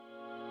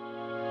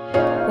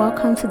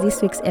Welcome to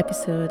this week's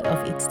episode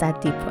of It's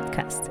That Deep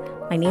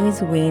podcast. My name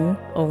is Win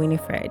or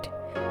Winifred.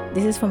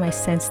 This is for my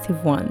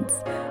sensitive ones.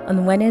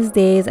 On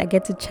Wednesdays, I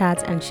get to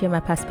chat and share my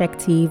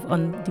perspective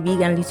on the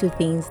big and little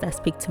things that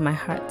speak to my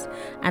heart.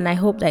 And I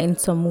hope that in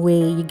some way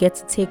you get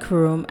to take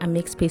room and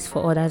make space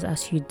for others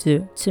as you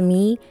do. To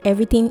me,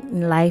 everything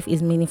in life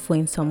is meaningful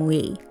in some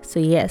way. So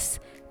yes,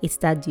 it's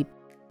that deep.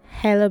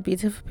 Hello,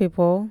 beautiful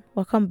people.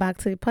 Welcome back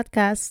to the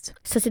podcast.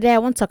 So today I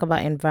want to talk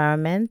about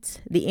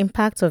environment, the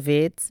impact of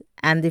it,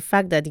 and the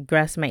fact that the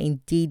grass might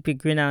indeed be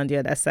greener on the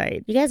other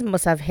side. You guys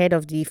must have heard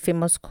of the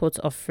famous quote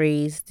or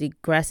phrase, the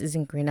grass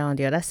isn't greener on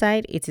the other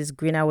side, it is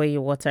greener where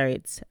you water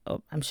it.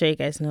 Oh, I'm sure you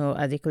guys know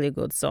Adekunle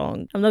Gold's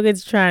song. I'm not going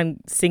to try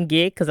and sing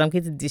it because I'm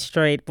going to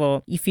destroy it,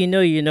 but if you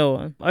know, you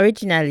know.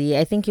 Originally,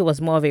 I think it was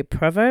more of a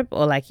proverb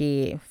or like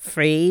a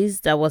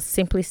phrase that was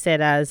simply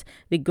said as,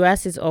 the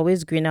grass is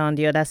always greener on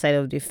the other side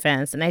of the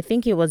fence. And I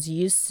think it was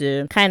used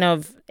to kind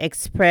of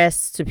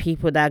express to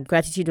people that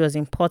gratitude was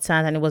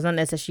important, and it was not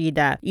necessarily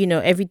that, you know,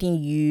 everything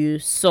you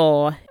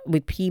saw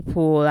with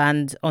people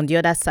and on the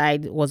other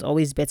side was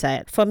always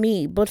better. For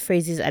me, both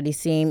phrases are the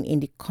same in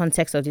the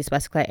context of this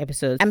particular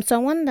episode. I'm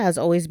someone that has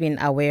always been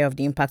aware of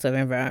the impact of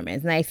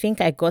environment, and I think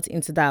I got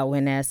into that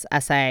awareness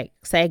as I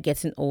started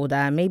getting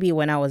older, maybe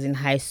when I was in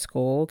high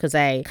school, because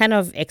I kind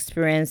of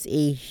experienced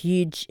a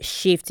huge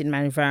shift in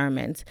my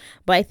environment.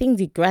 But I think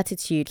the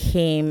gratitude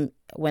came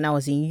when I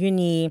was in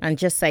uni and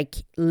just like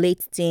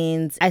late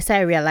teens. I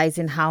started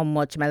realizing how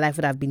much my life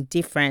would have been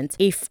different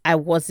if I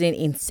wasn't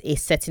in a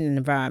certain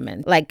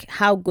environment. Like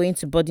how going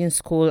to boarding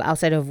school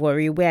outside of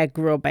Warri, where I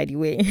grew up, by the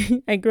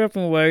way. I grew up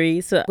in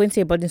Warri, so going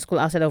to a boarding school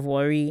outside of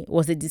Warri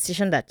was a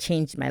decision that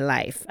changed my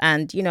life.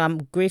 And you know, I'm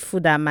grateful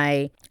that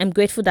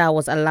I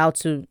was allowed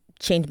to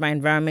change my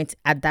environment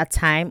at that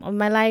time of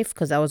my life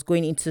because I was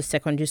going into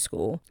secondary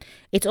school.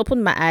 It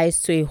opened my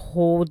eyes to a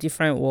whole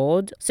different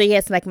world. So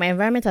yes, like my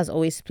environment has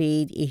always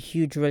played a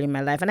huge role in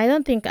my life, and I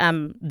don't think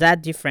I'm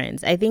that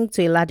different. I think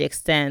to a large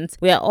extent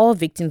we are all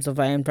victims of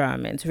our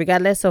environment,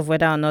 regardless of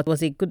whether or not it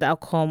was a good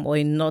outcome or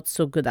a not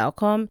so good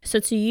outcome. So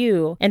to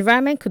you,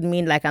 environment could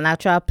mean like an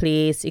actual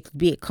place, it could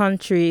be a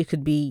country, it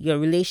could be your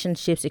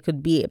relationships, it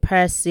could be a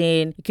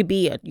person, it could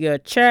be your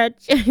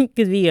church, it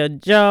could be your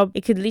job,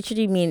 it could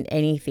literally mean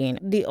anything.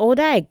 The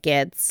older I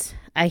get,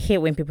 I hate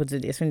when people do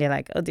this, when they're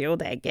like, oh, the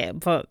older I get,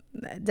 but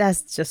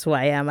that's just who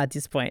I am at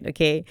this point,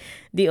 okay?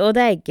 The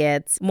older I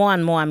get, more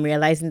and more I'm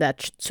realizing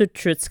that two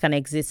truths can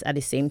exist at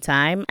the same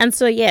time. And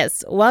so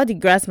yes, while the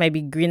grass might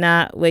be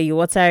greener where you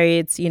water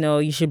it, you know,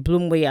 you should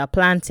bloom where you are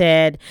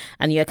planted,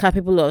 and you're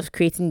capable of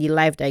creating the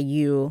life that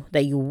you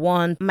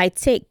want. My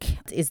take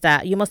is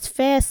that you must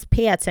first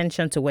pay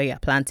attention to where you're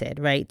planted,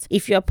 right?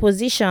 If you're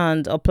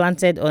positioned or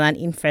planted on an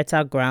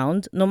infertile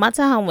ground, no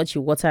matter how much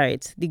you water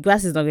it, the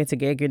grass is not going to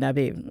get greener,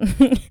 babe.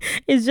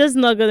 It's just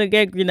not going to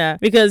get greener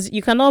because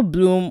you cannot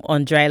bloom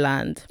on dry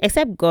land.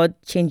 Except God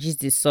changes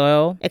the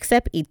soil,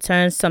 except it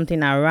turns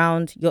something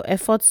around, your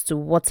efforts to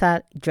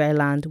water dry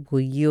land will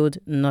yield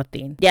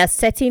nothing. There are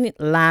certain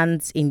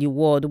lands in the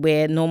world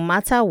where no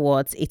matter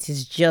what, it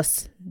is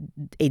just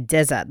a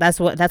desert. That's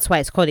why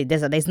it's called a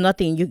desert. There's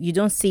nothing. You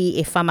don't see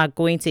a farmer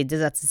going to a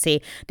desert to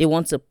say they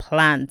want to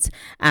plant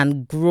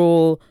and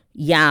grow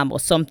yam or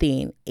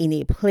something in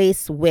a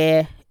place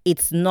where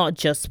it's not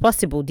just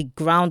possible. The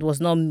ground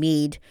was not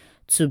made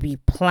to be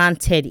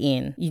planted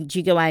in. Do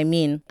you get what I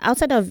mean?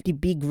 Outside of the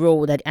big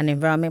role that an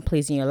environment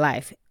plays in your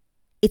life,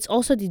 it's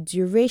also the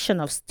duration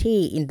of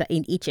stay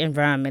in each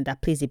environment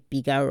that plays a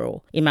bigger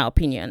role, in my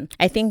opinion.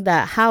 I think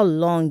that how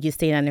long you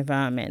stay in an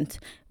environment,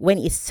 when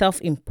it's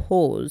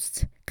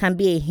self-imposed, can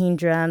be a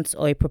hindrance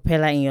or a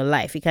propeller in your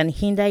life. It can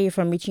hinder you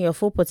from reaching your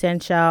full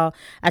potential,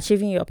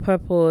 achieving your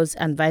purpose,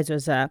 and vice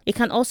versa. It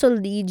can also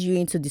lead you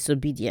into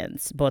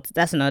disobedience, but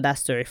that's another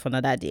story for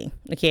another day,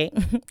 okay?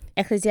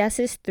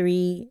 Ecclesiastes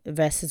 3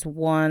 verses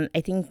 1,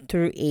 I think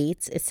through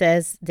 8, it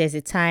says there's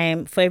a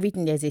time for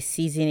everything, there's a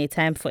season, a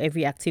time for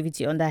every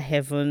activity under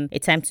heaven, a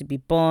time to be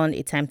born,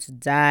 a time to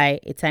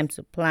die, a time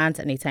to plant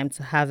and a time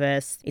to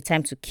harvest, a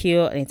time to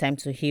kill and a time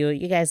to heal.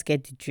 You guys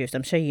get the drift.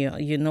 I'm sure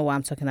you know what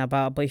I'm talking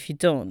about, but if you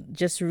don't,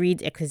 just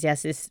read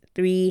Ecclesiastes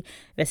 3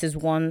 verses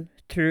 1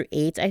 through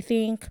 8, I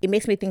think. It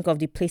makes me think of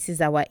the places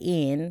that we're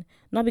in,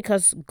 not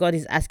because God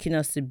is asking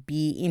us to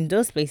be in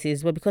those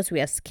places, but because we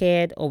are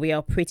scared or we are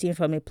operating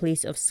from a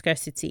place of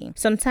scarcity.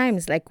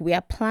 Sometimes, like, we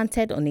are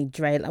planted on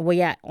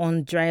we are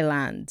on dry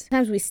land.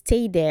 Sometimes we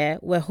stay there,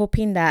 we're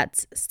hoping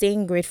that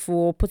staying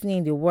grateful, putting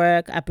in the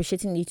work,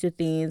 appreciating little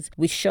things,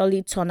 we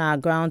surely turn our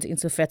ground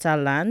into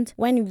fertile land,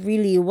 when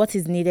really what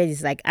is needed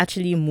is like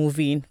actually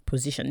moving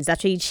position. It's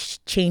actually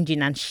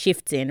changing and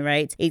shifting,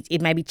 right?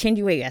 It might be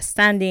changing where you're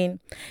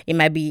standing. It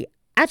might be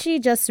actually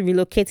just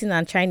relocating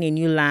and trying a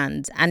new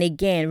land. And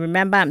again,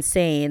 remember I'm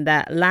saying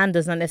that land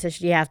does not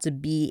necessarily have to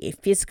be a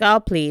physical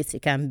place.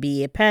 It can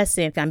be a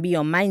person, it can be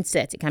your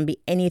mindset, it can be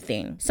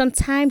anything.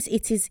 Sometimes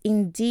it is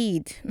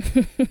indeed,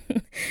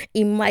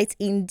 it might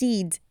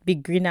indeed be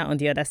greener on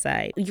the other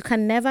side. You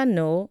can never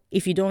know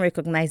if you don't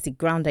recognize the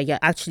ground that you're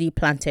actually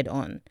planted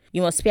on.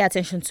 You must pay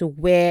attention to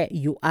where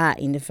you are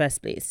in the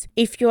first place.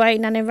 If you are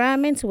in an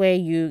environment where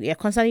you're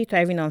constantly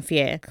thriving on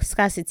fear,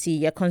 scarcity,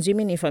 you're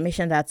consuming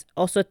information that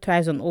also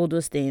thrives on all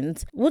those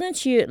things,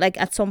 wouldn't you, like,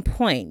 at some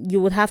point, you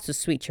would have to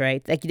switch,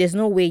 right? Like, there's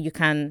no way you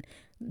can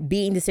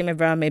be in the same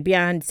environment, be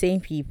around the same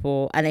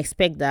people, and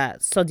expect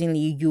that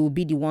suddenly you'll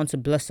be the one to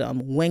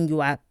blossom when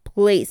you are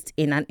placed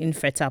in an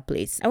infertile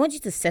place. I want you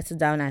to settle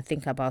down and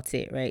think about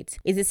it, right?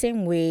 It's the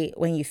same way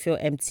when you feel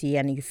empty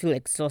and you feel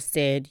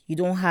exhausted, you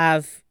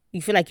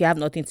feel like you have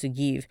nothing to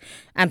give.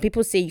 And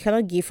people say you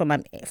cannot give from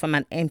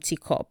an empty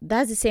cup.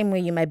 That's the same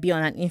way you might be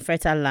on an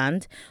infertile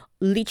land,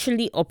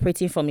 literally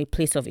operating from a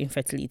place of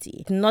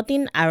infertility.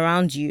 Nothing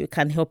around you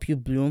can help you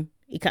bloom.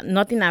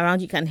 Nothing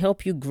around you can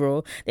help you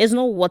grow. There's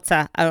no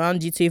water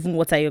around you to even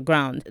water your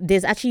ground.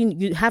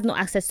 You have no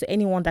access to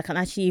anyone that can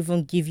actually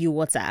even give you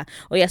water,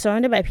 or you're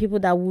surrounded by people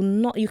that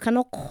you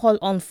cannot call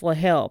on for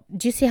help.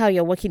 Do you see how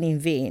you're working in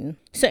vain?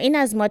 So in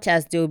as much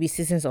as there will be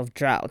seasons of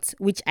drought,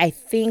 which I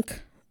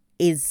think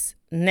is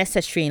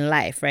necessary in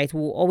life, right?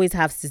 We'll always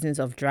have seasons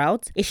of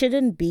drought. It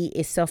shouldn't be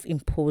a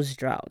self-imposed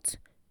drought.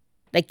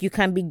 Like, you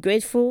can be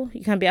grateful,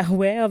 you can be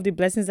aware of the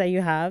blessings that you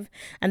have,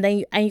 and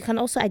you can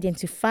also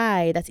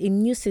identify that a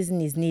new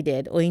season is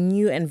needed, or a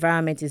new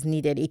environment is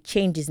needed, a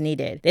change is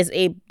needed. There's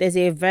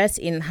a verse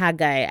in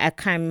Haggai, I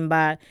can't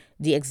remember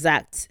the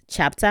exact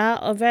chapter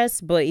of verse,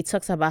 but it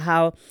talks about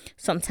how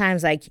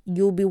sometimes, like,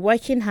 you'll be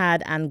working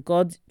hard and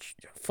God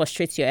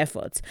frustrates your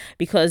efforts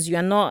because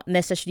you're not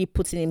necessarily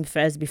putting him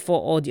first before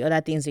all the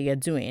other things that you're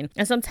doing.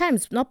 And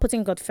sometimes not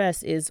putting God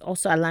first is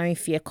also allowing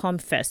fear come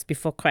first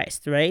before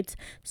Christ, right?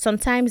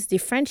 Sometimes the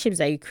friendships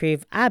that you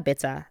crave are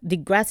better. The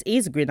grass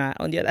is greener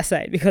on the other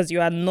side because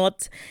you are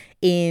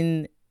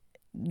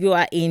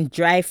in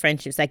dry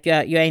friendships, like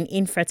you're in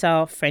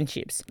infertile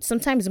friendships.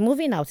 Sometimes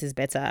moving out is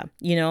better.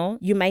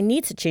 You might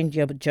need to change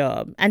your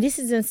job, and this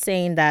isn't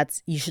saying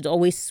that you should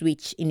always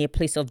switch in a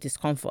place of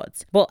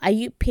discomfort, but are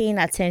you paying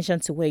attention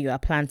to where you are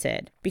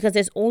planted? Because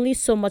there's only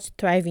so much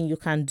thriving you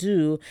can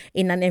do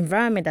in an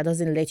environment that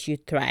doesn't let you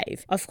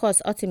thrive. Of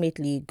course,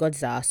 ultimately,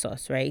 God's our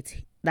source,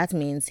 right? That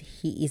means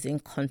he is in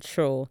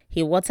control.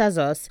 He waters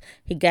us.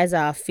 He guides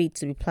our feet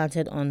to be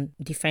planted on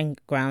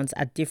different grounds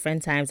at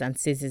different times and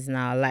seasons in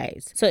our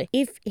lives. So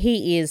if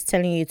he is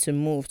telling you to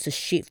move, to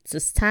shift, to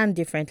stand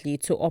differently,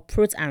 to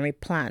uproot and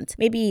replant,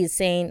 maybe he's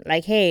saying,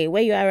 like, hey,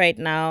 where you are right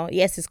now,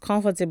 yes, it's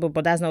comfortable,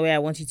 but that's not where I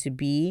want you to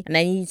be, and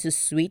I need you to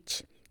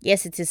switch.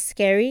 Yes, it is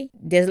scary,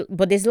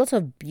 but there's a lot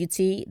of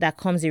beauty that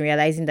comes in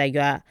realizing that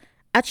you are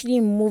actually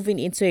moving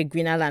into a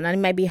greener land, and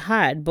it might be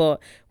hard, but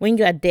when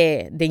you are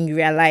there, then you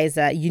realize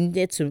that you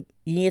need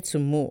to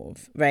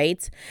move,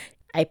 right?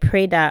 I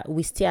pray that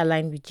we stay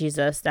aligned with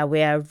Jesus, that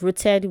we are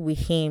rooted with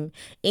him,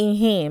 in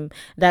him,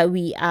 that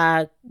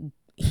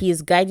he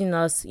is guiding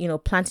us,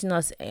 planting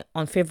us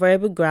on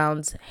favorable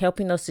grounds,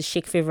 helping us to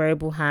shake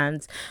favorable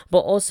hands, but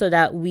also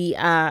that we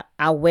are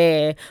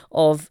aware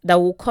of, that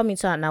we'll come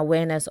into an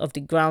awareness of the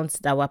grounds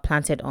that we're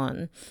planted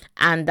on,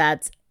 and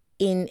that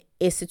in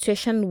a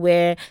situation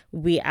where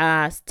we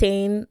are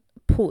staying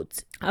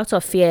put out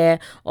of fear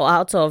or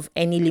out of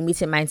any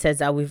limiting mindsets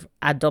that we've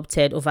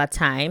adopted over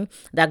time,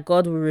 that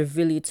God will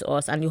reveal it to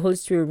us, and the Holy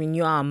Spirit will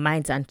renew our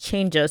minds and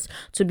change us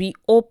to be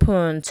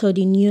open to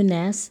the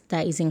newness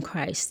that is in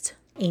Christ.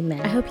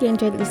 Amen. I hope you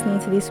enjoyed listening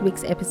to this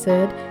week's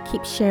episode.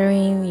 Keep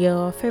sharing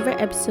your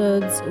favorite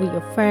episodes with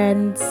your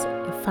friends,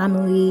 your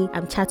family,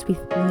 and chat with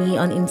me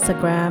on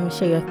Instagram.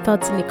 Share your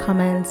thoughts in the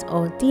comments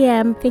or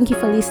DM. Thank you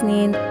for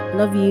listening.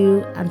 Love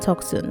you, and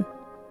talk soon.